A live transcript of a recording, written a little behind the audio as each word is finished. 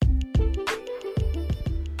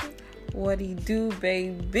What do you do,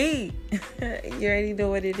 baby? You already know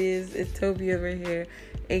what it is. It's Toby over here,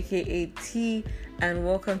 aka T, and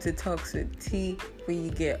welcome to Talks with T, where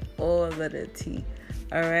you get all of the tea.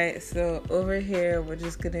 Alright, so over here we're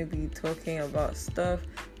just gonna be talking about stuff.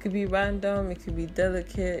 It could be random, it could be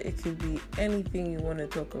delicate, it could be anything you want to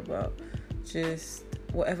talk about. Just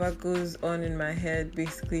whatever goes on in my head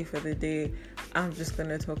basically for the day, I'm just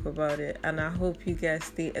gonna talk about it, and I hope you guys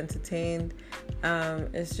stay entertained.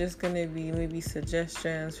 It's just gonna be maybe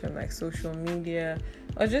suggestions from like social media,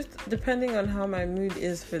 or just depending on how my mood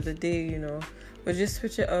is for the day, but just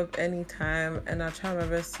switch it up anytime, and I'll try my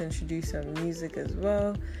best to introduce some music as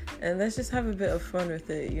well, and let's just have a bit of fun with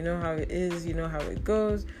it. You know how it is, you know how it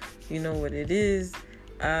goes, you know what it is.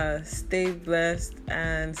 Stay blessed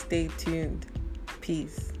and stay tuned.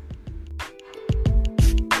 Peace.